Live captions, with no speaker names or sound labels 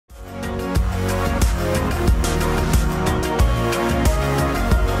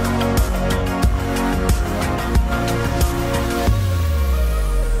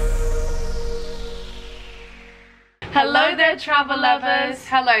travel lovers.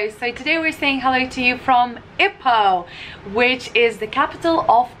 Hello. So today we're saying hello to you from Ipoh, which is the capital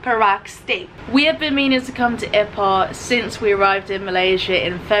of Perak state. We have been meaning to come to Ipoh since we arrived in Malaysia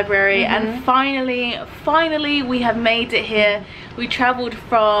in February, and finally we have made it here. We travelled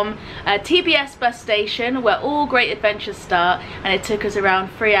from TBS bus station, where all great adventures start, and it took us around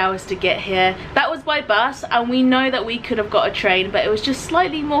 3 hours to get here. That was by bus, and we know that we could have got a train, but it was just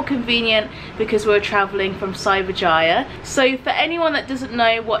slightly more convenient because we were travelling from Cyberjaya. So for anyone that doesn't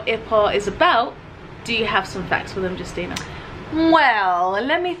know what Ipoh is about, do you have some facts for them, Justina? Well,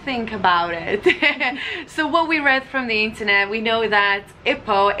 let me think about it. So what we read from the internet, we know that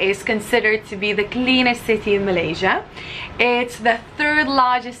Ipoh is considered to be the cleanest city in Malaysia. It's the third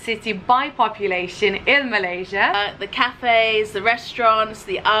largest city by population in Malaysia. The cafes, the restaurants,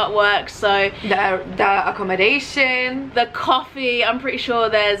 the artwork, so the accommodation, the coffee. I'm pretty sure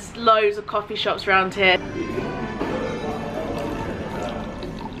there's loads of coffee shops around here.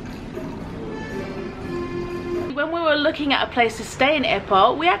 When we were looking at a place to stay in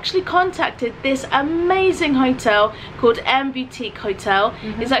Ipoh, we actually contacted this amazing hotel called M Boutique Hotel.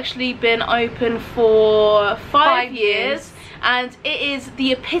 It's actually been open for 5 years. And it is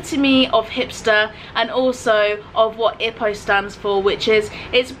the epitome of hipster, and also of what Ipoh stands for, which is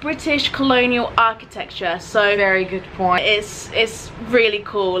it's British colonial architecture. So very good point. It's really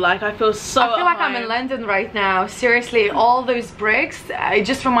cool. Like, I feel so I feel like I'm in London right now. Seriously, all those bricks, it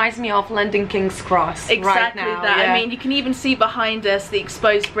just reminds me of London King's Cross. Exactly right now. that. Yeah. I mean, you can even see behind us the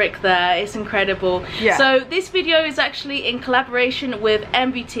exposed brick there. It's incredible. Yeah. So this video is actually in collaboration with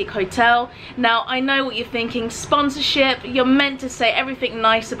M Boutique Hotel. Now, I know what you're thinking, sponsorship. You're meant to say everything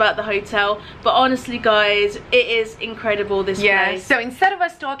nice about the hotel, but honestly guys, it is incredible, this place. So instead of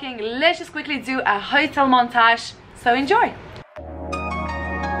us talking, let's just quickly do a hotel montage. So enjoy.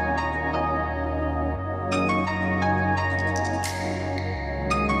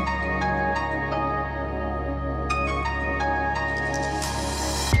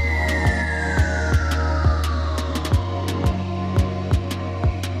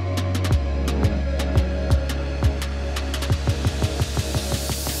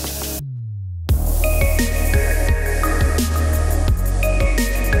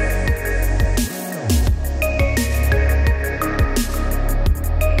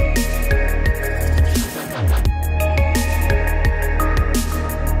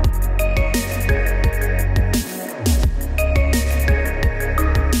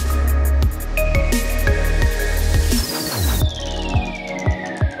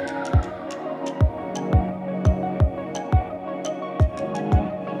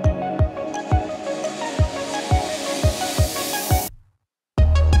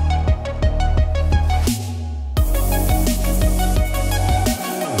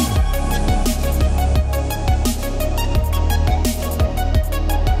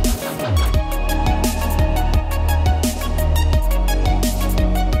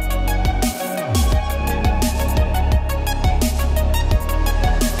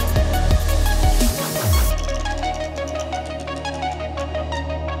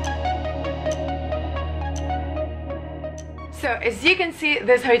 So as you can see,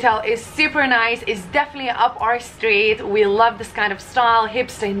 this hotel is super nice. It's definitely up our street. We love this kind of style,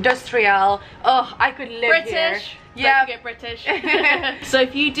 hipster, industrial. Oh, I could live here. Yeah, get British. So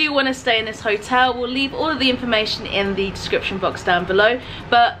if you do want to stay in this hotel, we'll leave all of the information in the description box down below.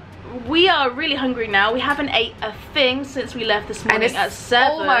 But we are really hungry now. We haven't ate a thing since we left this morning at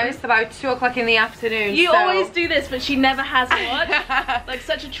 7. Almost about 2 o'clock in the afternoon. You always do this, but she never has watched. Like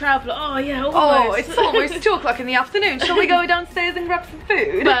such a traveller. Oh yeah, almost. Oh, it's almost 2 o'clock in the afternoon. Shall we go downstairs and grab some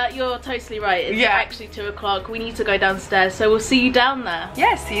food? But you're totally right. It's actually 2 o'clock. We need to go downstairs, so we'll see you down there.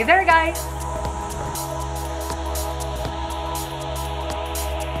 Yeah, see you there, guys.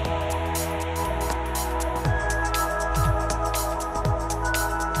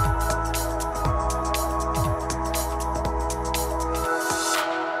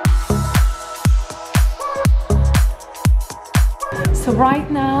 So right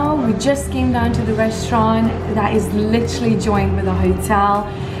now we just came down to the restaurant that is literally joined with the hotel.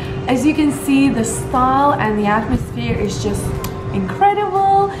 As you can see, the style and the atmosphere is just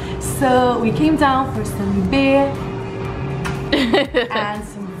incredible. So we came down for some beer and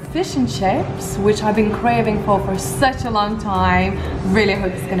some fish and chips, which I've been craving for such a long time. Really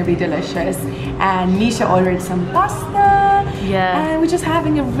hope it's gonna be delicious. And Nisha ordered some pasta. Yeah. And we're just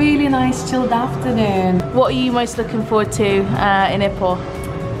having a really nice chilled afternoon. What are you most looking forward to in Ipoh?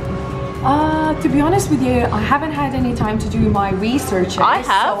 To be honest with you, I haven't had any time to do my research. I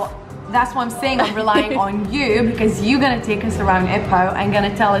have. So that's what I'm saying. I'm relying on you because you're gonna take us around Ipoh and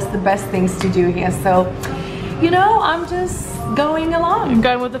gonna tell us the best things to do here. So you know, I'm just going along. You're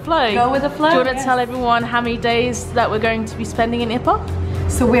going with the flow? Go with the flow. Do you want to yes. tell everyone how many days that we're going to be spending in Ipoh?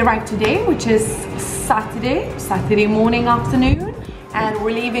 So we arrived today, which is Saturday morning, afternoon, and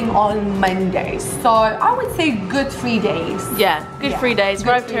we're leaving on Monday. So I would say good 3 days. Yeah, good 3 days.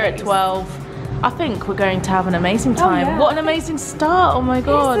 Arrived here at 12. I think we're going to have an amazing time. Yeah. What an amazing start, oh my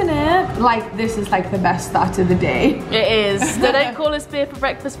god. Isn't it? Like, this is like the best start of the day. It is. They don't call us beer for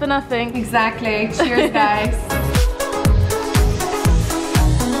breakfast for nothing. Exactly. Cheers, guys.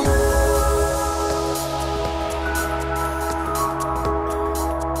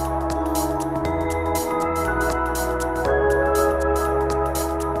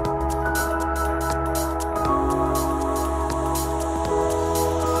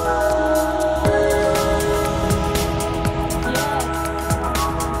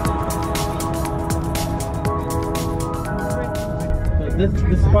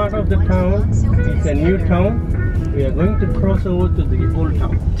 This part of the town is a new town. We are going to cross over to the old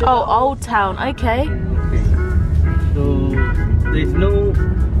town. Oh, old town, okay. So there's no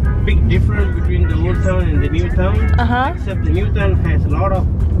big difference between the old town and the new town. Except the new town has a lot of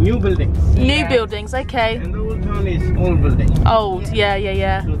new buildings. New buildings, okay. And the old town is old buildings. Old,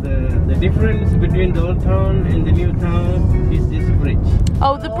 yeah. So the difference between the old town and the new town is this bridge.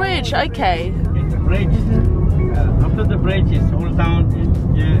 Oh, the bridge, okay. Okay, the bridge. After the bridge is old town.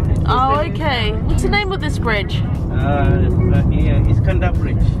 Oh, okay. What's the name of this bridge? It's Kanda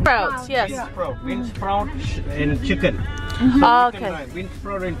Bridge. Sprouts, yes. Bean sprout and chicken. Oh, okay. Bean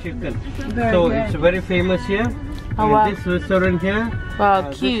sprout and chicken. So it's very famous here. Oh, wow. This restaurant here.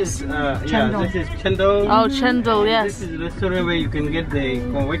 Wow, cute. This is Chendol. Oh, Chendol, yes. This is a restaurant where you can get the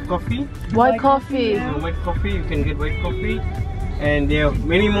white coffee. White coffee. White coffee, you can get white coffee. And there are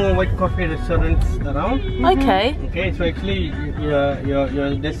many more white coffee restaurants around. Okay. Okay, so actually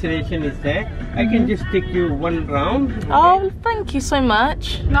your destination is there. I can just take you one round. Okay? Oh, thank you so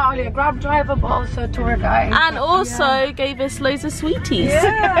much. Not only a Grab driver, but also a tour guide. And also gave us loads of sweeties.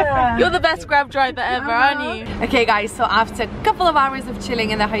 Yeah. You're the best Grab driver ever, aren't you? Okay guys, so after a couple of hours of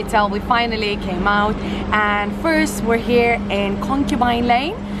chilling in the hotel, we finally came out, and first we're here in Concubine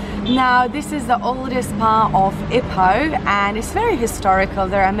Lane. Now this is the oldest part of Ipoh and it's very historical.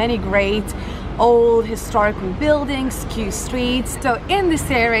 There are many great old historical buildings, queue streets. So in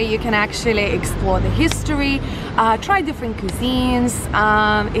this area you can actually explore the history, try different cuisines,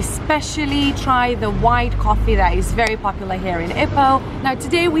 especially try the white coffee that is very popular here in Ipoh. Now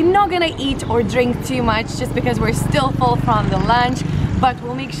today we're not gonna eat or drink too much just because we're still full from the lunch, but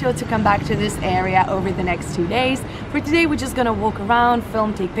we'll make sure to come back to this area over the next 2 days. For today we're just gonna walk around,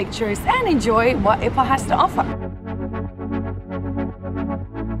 film, take pictures and enjoy what Ipoh has to offer.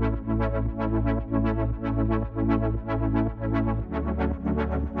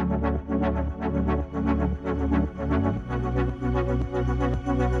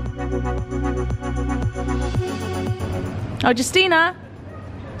 Oh, Justina,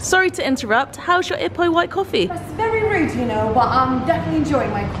 sorry to interrupt. How's your Ipoh white coffee? That's very rude, you know, but I'm definitely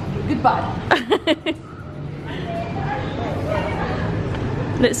enjoying my coffee. Goodbye.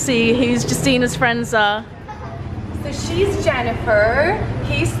 Let's see who's Justina's friends are. So she's Jennifer,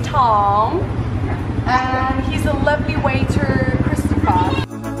 he's Tom, and he's a lovely waiter, Christopher.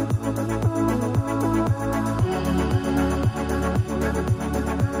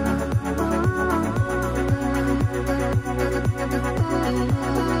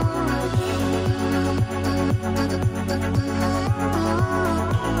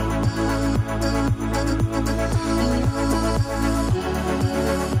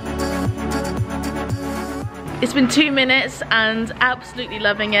 It's been 2 minutes and absolutely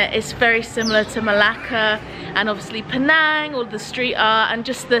loving it. It's very similar to Malacca and obviously Penang, all the street art and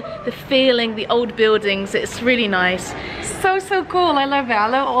just the feeling, the old buildings. It's really nice. So cool, I love it. I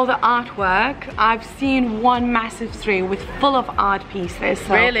love all the artwork. I've seen one massive street with full of art pieces.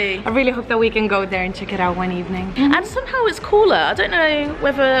 So really? I really hope that we can go there and check it out one evening. And somehow it's cooler. I don't know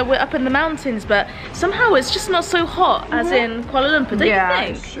whether we're up in the mountains, but somehow it's just not so hot as in Kuala Lumpur, don't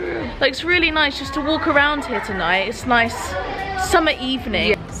you think? True. Like it's really nice just to walk around here tonight. It's nice summer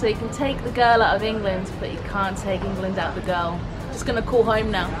evening. Yeah. So you can take the girl out of England, but you can't take England out of the girl. Just gonna call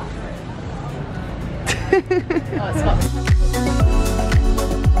home now. Oh, it's hot.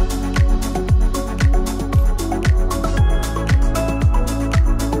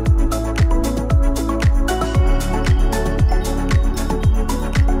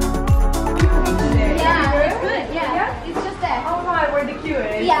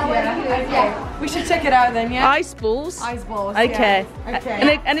 We should check it out then, yeah? Ice balls. Ice balls. Okay. Yeah.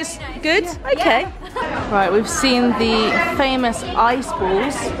 Okay. And it's good? Yeah. Okay. Yeah. Right, we've seen the famous ice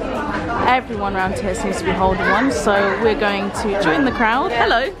balls. Everyone around here seems to be holding one, so we're going to join the crowd.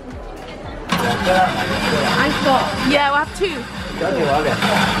 Hello. Yeah, we'll have 2.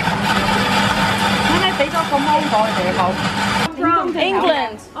 From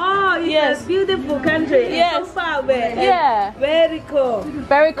England. Oh, it's yes. a beautiful country. Yes. So far away. Yeah. Very cold.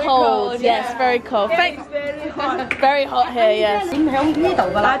 Very cold. Yes, yeah. very cold. It's very hot. Very hot here, yes.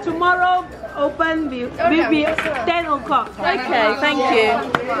 Tomorrow open will be 10 o'clock. Okay, thank you.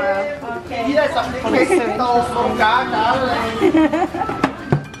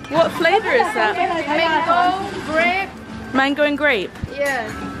 What flavour is that? Mango, grape. Mango and grape. Yeah.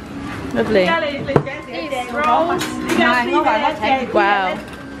 Lovely. It's rose. Wow.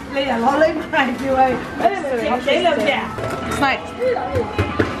 It's nice.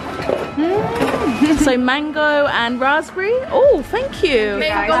 So mango and raspberry. Oh, thank you.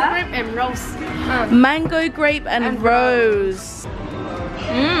 Mango, grape, and rose. Mango, grape, and rose.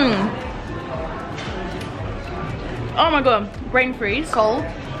 Oh my god, brain freeze. Cold.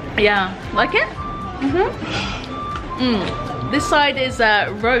 Yeah, like it? This side is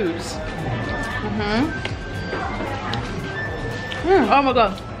rose. Oh my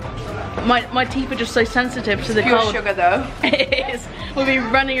god, my teeth are just so sensitive to the Pure cold. sugar though. It is. We'll be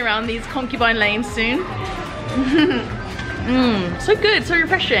running around these concubine lanes soon. So good, so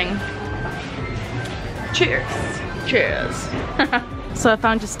refreshing. Cheers. Cheers. So I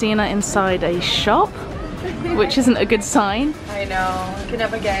found Justina inside a shop, which isn't a good sign. I know. I can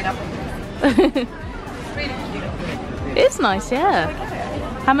never get enough of this. It's really cute. It's nice, yeah.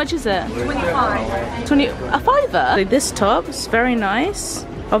 How much is it? 25. 20, a fiver. So this top is very nice.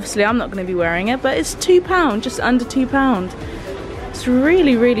 Obviously I'm not going to be wearing it, but it's £2, just under £2. It's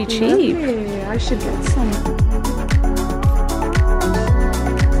really, really cheap. Lovely. I should get some.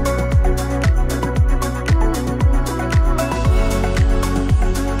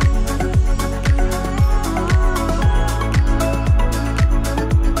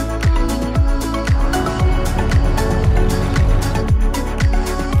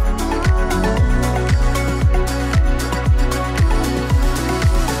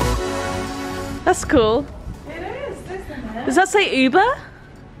 That's cool. It is, isn't it? Does that say Uber?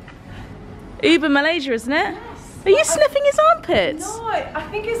 Uber Malaysia, isn't it? Are you sniffing his armpits? No, I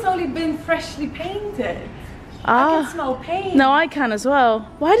think it's only been freshly painted. I Ah, can smell paint. no, I can as well.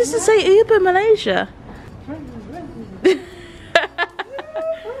 Why does it say Uber Malaysia?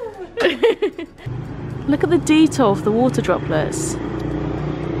 Look at the detail of the water droplets.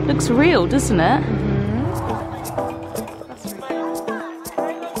 Looks real, doesn't it?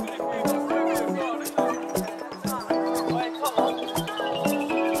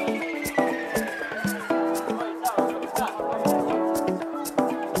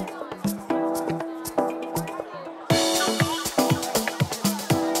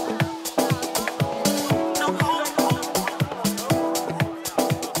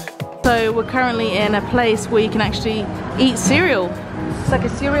 So we're currently in a place where you can actually eat cereal. It's like a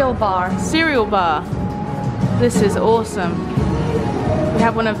cereal bar. Cereal bar. This is awesome. We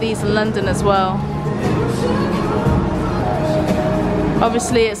have one of these in London as well.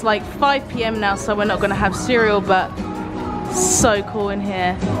 Obviously it's like 5 PM now, so we're not going to have cereal, but so cool in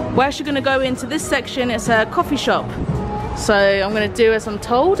here. We're actually going to go into this section. It's a coffee shop. So I'm going to do as I'm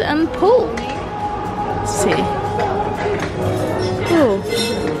told and pull. Let's see. Cool.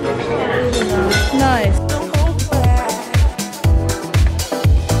 Nice.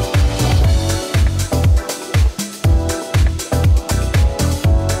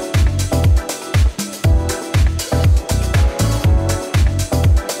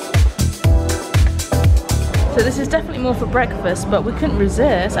 So this is definitely more for breakfast, but we couldn't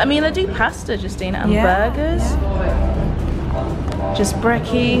resist. I mean, I do pasta, Justina, and burgers. Just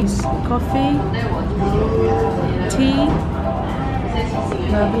brekkies, coffee, tea.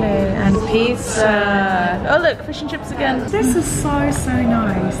 Lovely. And pizza. Oh look, fish and chips again. This is so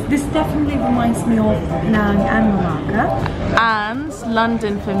nice. This definitely reminds me of Penang and Malacca. And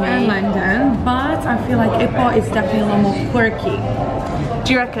London for me. And London, but I feel like Ipoh is definitely a little more quirky.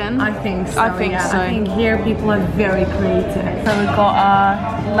 Do you reckon? I think so. I think yeah. so. I think here people are very creative. So we've got our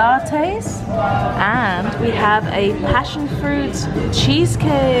lattes and we have a passion fruit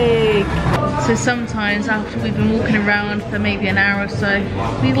cheesecake. So sometimes after we've been walking around for maybe an hour or so,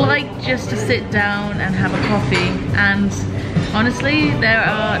 we like just to sit down and have a coffee. And honestly, there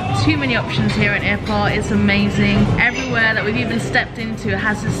are too many options here in Ipoh. It's amazing. Everywhere that we've even stepped into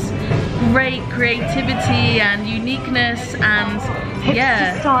has this great creativity and uniqueness, and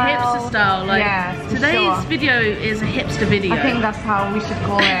hipster style. Hipster style. Like, yes, today's video is a hipster video. I think that's how we should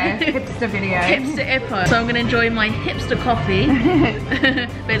call it. Hipster video. Hipster Ipoh. So I'm gonna enjoy my hipster coffee.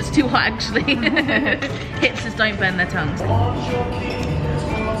 But it's too hot actually. Hipsters don't burn their tongues.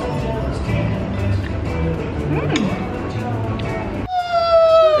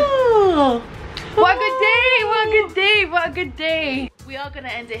 What a good day, what a good day, what a good day. We are going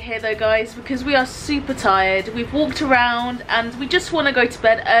to end it here though guys, because we are super tired. We've walked around and we just want to go to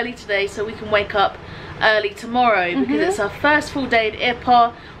bed early today so we can wake up early tomorrow, because it's our first full day at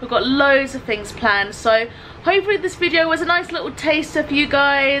Ipoh. We've got loads of things planned, so hopefully this video was a nice little taster for you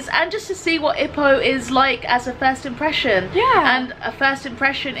guys, and just to see what Ipoh is like as a first impression. Yeah. And a first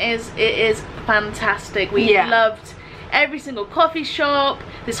impression is, it is fantastic. We loved every single coffee shop.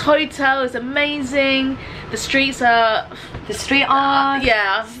 This hotel is amazing. The streets are... The street art.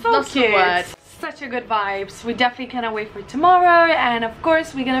 Yeah, so lots cute. of words. Such a good vibes. We definitely cannot wait for tomorrow, and of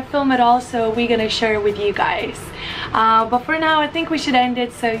course we're gonna film it all, so we're gonna share it with you guys. But for now I think we should end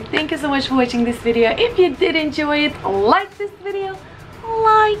it, so thank you so much for watching this video. If you did enjoy it, like this video,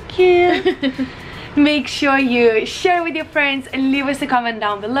 like it. Make sure you share with your friends and leave us a comment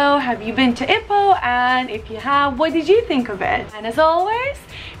down below. Have you been to Ipoh? And if you have, what did you think of it? And as always,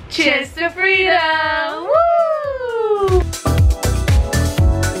 cheers to freedom! Woo!